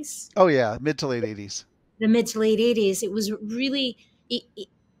 80s, Oh yeah, mid to late 80s. the mid to late 80s. It was really,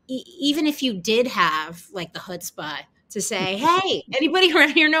 even if you did have like the chutzpah to say, "Hey, anybody around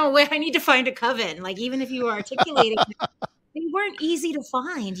here know where I need to find a coven?" Like, even if you were articulating, they weren't easy to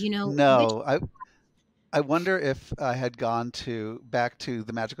find, which. No, I wonder if I had gone to back to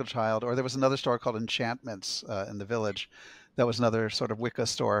the Magical Child, or there was another store called Enchantments in the village. That was another sort of Wicca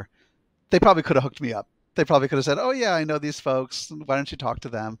store. They probably could have hooked me up. They probably could have said, "Oh yeah, I know these folks. Why don't you talk to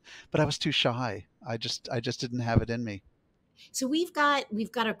them?" But I was too shy. I just didn't have it in me. So we've got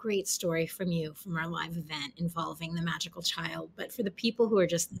a great story from you from our live event involving the Magical Child. But for the people who are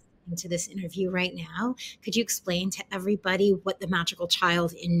just listening to this interview right now, could you explain to everybody what the Magical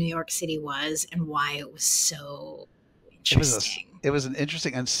Child in New York City was and why it was so interesting? It was an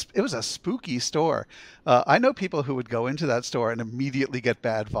interesting, and it was a spooky store. I know people who would go into that store and immediately get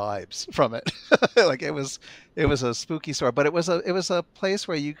bad vibes from it. Like it was a spooky store, but it was a place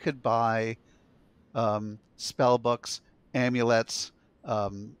where you could buy spell books, amulets,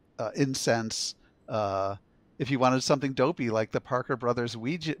 incense. If you wanted something dopey like the Parker Brothers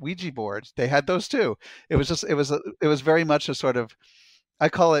Ouija board, they had those too. It was very much a sort of, I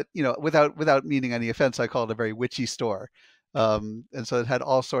call it, without meaning any offense, I call it a very witchy store. And so it had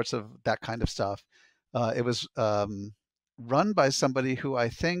all sorts of that kind of stuff. It was run by somebody who I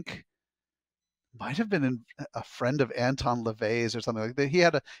think might have been a friend of Anton LaVey's or something like that. He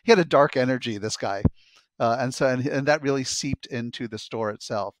had a dark energy, this guy, and that really seeped into the store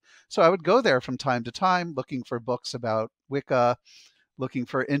itself. So I would go there from time to time, looking for books about Wicca, looking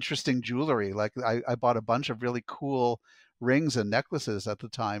for interesting jewelry. Like I bought a bunch of really cool rings and necklaces at the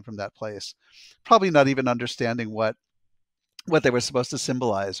time from that place, probably not even understanding what they were supposed to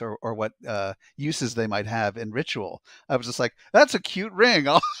symbolize, or what uses they might have in ritual. I was just like, "That's a cute ring.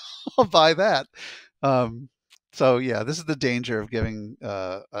 I'll buy that." Um, so yeah, this is the danger of giving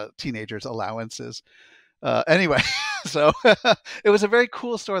teenagers allowances. Anyway, so it was a very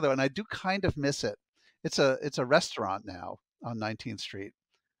cool store though, and I do kind of miss it. It's a restaurant now on 19th Street.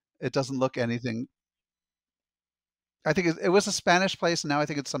 It doesn't look anything. I think it was a Spanish place, and now I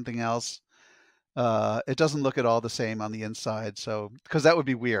think it's something else. It doesn't look at all the same on the inside, so because that would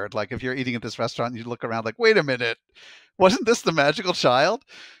be weird. Like if you're eating at this restaurant, and you look around like, "Wait a minute, wasn't this the Magical Child?"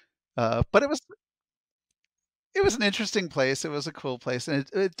 But it was an interesting place. It was a cool place, and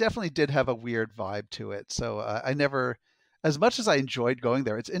it definitely did have a weird vibe to it. So I never, as much as I enjoyed going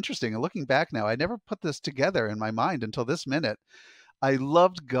there, it's interesting. And looking back now, I never put this together in my mind until this minute. I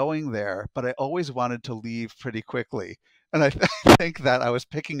loved going there, but I always wanted to leave pretty quickly. And I think that I was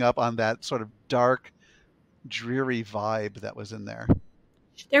picking up on that sort of dark, dreary vibe that was in there.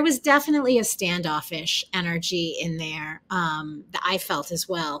 There was definitely a standoffish energy in there that I felt as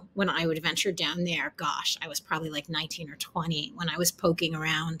well when I would venture down there. Gosh, I was probably like 19 or 20 when I was poking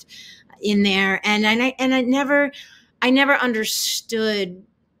around in there, and I never understood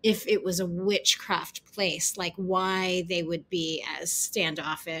if it was a witchcraft place, like why they would be as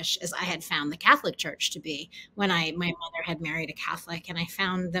standoffish as I had found the Catholic Church to be when my mother had married a Catholic, and I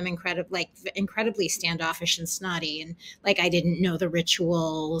found them incredibly standoffish and snotty, and like I didn't know the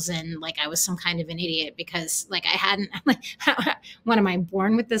rituals, and like I was some kind of an idiot because like I hadn't like when am I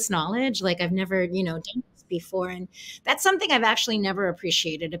born with this knowledge? Like I've never done this before, and that's something I've actually never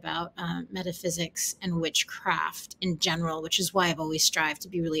appreciated about metaphysics and witchcraft in general, which is why I've always strived to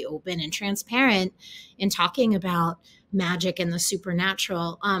be really open and transparent in talking about magic and the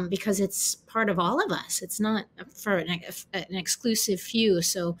supernatural, because it's part of all of us. It's not for an exclusive few.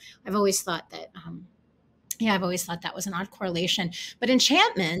 So I've always thought that, I've always thought that was an odd correlation. But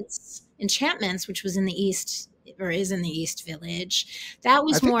enchantments, which was in the East or is in the East Village, that I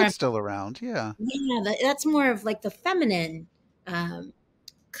was think more it's of, still around. Yeah. that's more of like the feminine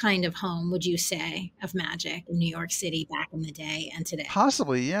kind of home, would you say, of magic in New York City back in the day and today?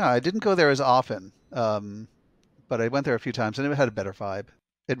 Possibly, yeah. I didn't go there as often, but I went there a few times, and it had a better vibe.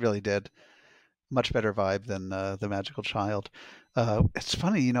 It really did. Much better vibe than the Magical Child. It's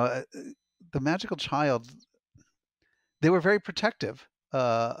funny, the Magical Child. They were very protective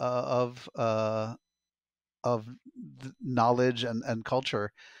of knowledge and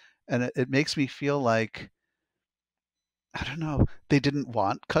culture, and it makes me feel like, I don't know, they didn't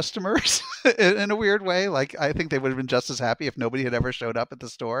want customers in a weird way. Like I think they would have been just as happy if nobody had ever showed up at the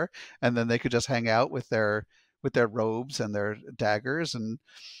store, and then they could just hang out with their robes and their daggers and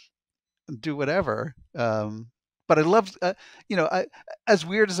do whatever. But I loved, as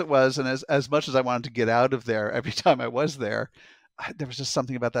weird as it was, and as much as I wanted to get out of there every time I was there, there was just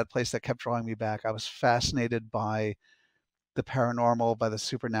something about that place that kept drawing me back. I was fascinated by the paranormal, by the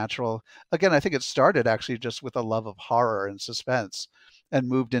supernatural. Again, I think it started actually just with a love of horror and suspense, and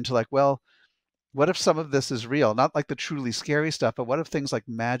moved into like, well, what if some of this is real? Not like the truly scary stuff, but what if things like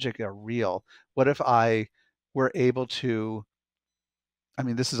magic are real? What if I were able to, I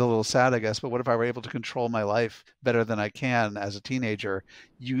mean, this is a little sad, I guess, but what if I were able to control my life better than I can as a teenager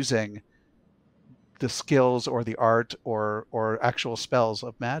using the skills or the art or actual spells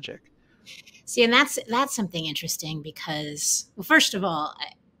of magic? See, and that's something interesting because, well, first of all,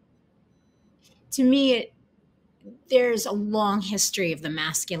 to me, there's a long history of the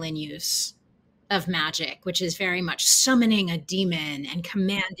masculine use of magic, which is very much summoning a demon and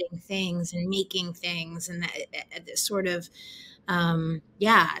commanding things and making things, and that sort of,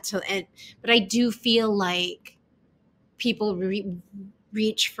 yeah. So, but I do feel like people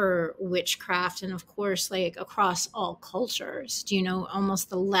reach for witchcraft, and of course, like across all cultures. Do you know almost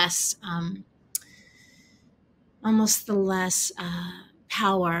the less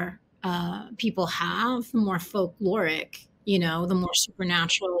power people have, the more folkloric, the more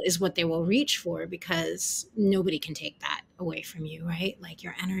supernatural is what they will reach for, because nobody can take that away from you, right? Like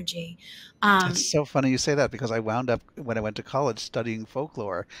your energy. Um, It's so funny you say that, because I wound up when I went to college studying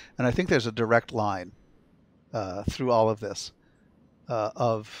folklore, and I think there's a direct line through all of this,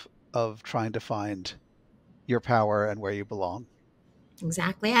 of trying to find your power and where you belong.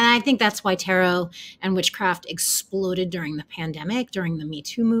 Exactly. And I think that's why tarot and witchcraft exploded during the pandemic, during the Me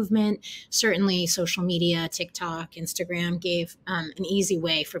Too movement. Certainly, social media, TikTok, Instagram gave an easy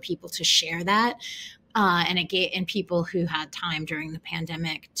way for people to share that. And it gave, and people who had time during the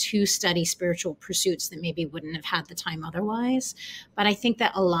pandemic to study spiritual pursuits that maybe wouldn't have had the time otherwise. But I think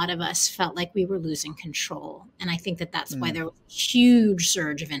that a lot of us felt like we were losing control, and I think that that's why Mm, there was a huge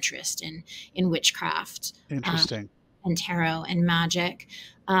surge of interest in witchcraft. Uh, interesting. and tarot and magic.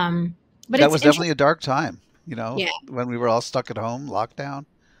 But That it's was interesting. definitely a dark time, Yeah, when we were all stuck at home, lockdown.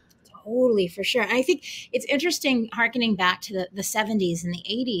 totally, for sure. And I think it's interesting, harkening back to the 70s and the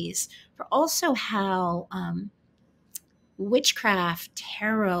 80s, for also how witchcraft,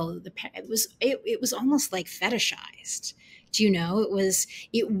 tarot, it was almost like fetishized. Do you know? It was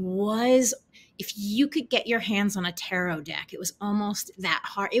if you could get your hands on a tarot deck, it was almost that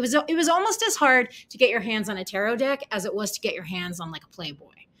hard. It was almost as hard to get your hands on a tarot deck as it was to get your hands on like a Playboy,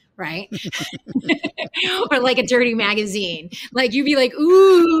 right? Or like a dirty magazine. Like you'd be like,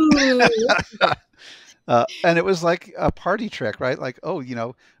 ooh. And it was like a party trick, right? Like, oh,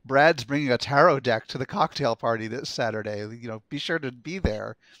 Brad's bringing a tarot deck to the cocktail party this Saturday. Be sure to be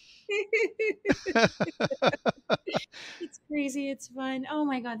there. It's crazy. It's fun. Oh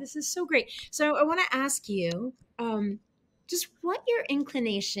my God, this is so great. So I want to ask you just what your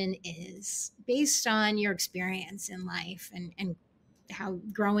inclination is based on your experience in life, and how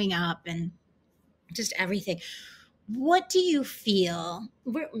growing up and just everything. What do you feel?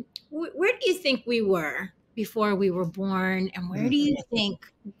 Where do you think we were before we were born, and where do Mhm. you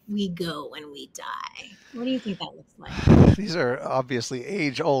think we go when we die? What do you think that looks like? These are obviously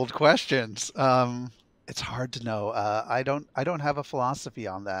age-old questions. It's hard to know. I don't have a philosophy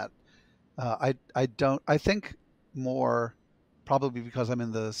on that. I don't. I think more, probably because I'm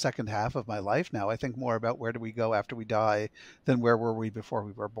in the second half of my life now. I think more about where do we go after we die than where were we before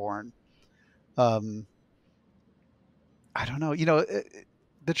we were born. Um, I don't know.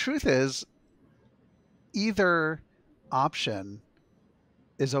 The truth is, either option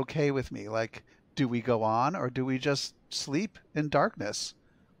is okay with me. Like, do we go on or do we just sleep in darkness?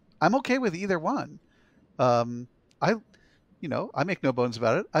 I'm okay with either one. Um, I, I make no bones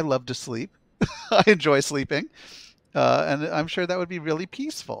about it. I love to sleep. I enjoy sleeping, and I'm sure that would be really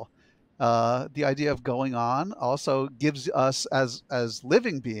peaceful. The idea of going on also gives us, as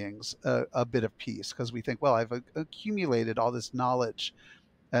living beings, a bit of peace because we think, well, I've accumulated all this knowledge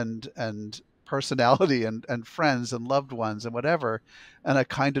and personality and friends and loved ones and whatever, and I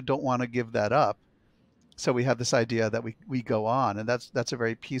kind of don't want to give that up. So we have this idea that we go on, and that's a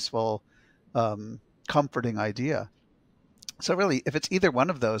very peaceful, comforting idea. So really, if it's either one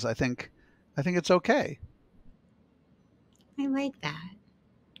of those, I think it's okay. I like that.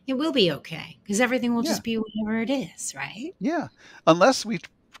 It will be okay because everything will Yeah, just be whatever it is, right? yeah. Unless we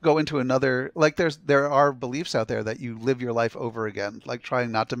go into another, like there are beliefs out there that you live your life over again, like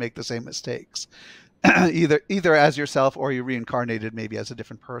trying not to make the same mistakes, either as yourself or you reincarnated maybe as a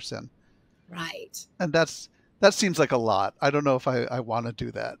different person. Right. And that seems like a lot. I don't know if I want to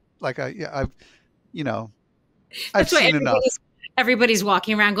do that. Like you know, I've That's why seen enough. everybody's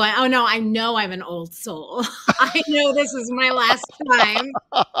walking around going, "Oh no, I know I'm an old soul. I know this is my last time.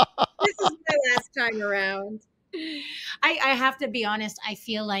 This is my last time around." I have to be honest. I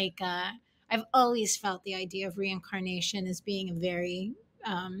feel like I've always felt the idea of reincarnation as being a very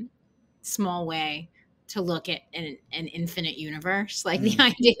um, small way to look at an infinite universe. Like the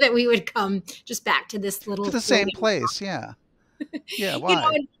Mm. idea that we would come just back to this To little the same floating, place, yeah. Yeah, you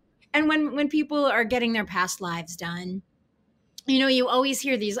know. why? And when people are getting their past lives done, you always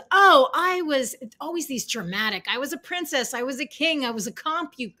hear these, oh, I was always these dramatic, I was a princess, I was a king, I was a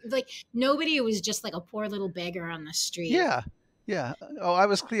comp, you like, nobody was just like a poor little beggar on the street. Yeah. Yeah. Oh, I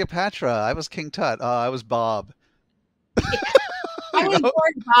was Cleopatra. I was King Tut. Oh, I was Bob. Yeah. I You was know?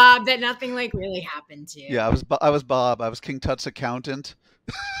 born Bob that nothing like really happened to. Yeah, I was Bob. I was King Tut's accountant.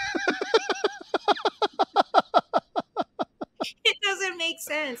 It doesn't make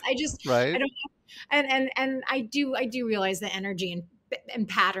sense. I Right? don't, and I do realize that energy and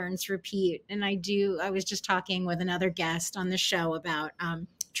patterns repeat. And I was just talking with another guest on the show about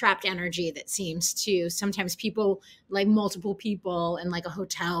trapped energy that seems to sometimes people, like multiple people in like a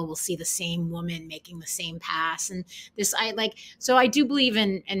hotel, will see the same woman making the same pass. And this, I like, so I do believe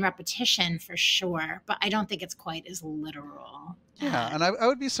in repetition for sure, but I don't think it's quite as literal. Yeah, and I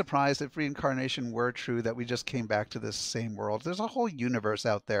would be surprised if reincarnation were true that we just came back to this same world. There's a whole universe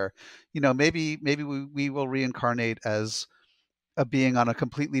out there. Maybe we will reincarnate as a being on a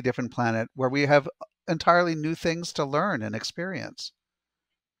completely different planet where we have entirely new things to learn and experience.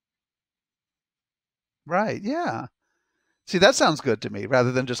 Right, yeah. See, that sounds good to me,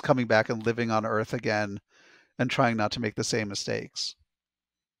 rather than just coming back and living on Earth again and trying not to make the same mistakes.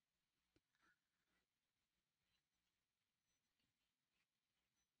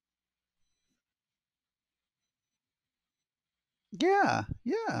 Yeah,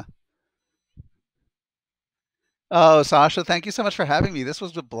 yeah. Oh, Sasha, thank you so much for having me. This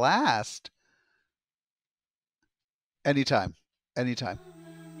was a blast. Anytime. Anytime.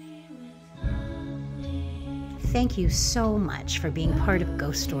 Thank you so much for being part of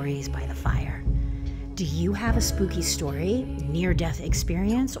Ghost Stories by the Fire. Do you have a spooky story, near-death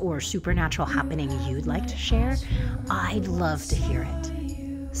experience, or supernatural happening you'd like to share? I'd love to hear it.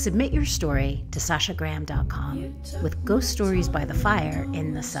 Submit your story to sashagraham.com with Ghost Stories by the Fire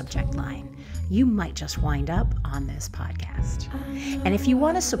in the subject line. You might just wind up on this podcast. And if you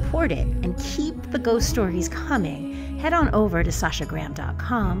want to support it and keep the ghost stories coming, head on over to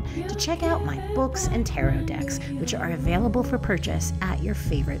sashagraham.com to check out my books and tarot decks, which are available for purchase at your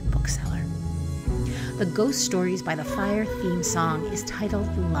favorite bookseller. The Ghost Stories by the Fire theme song is titled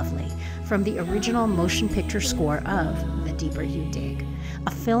Lovely, from the original motion picture score of The Deeper You Dig,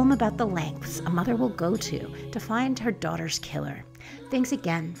 a film about the lengths a mother will go to find her daughter's killer. Thanks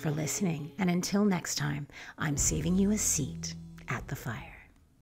again for listening, and until next time, I'm saving you a seat at the fire.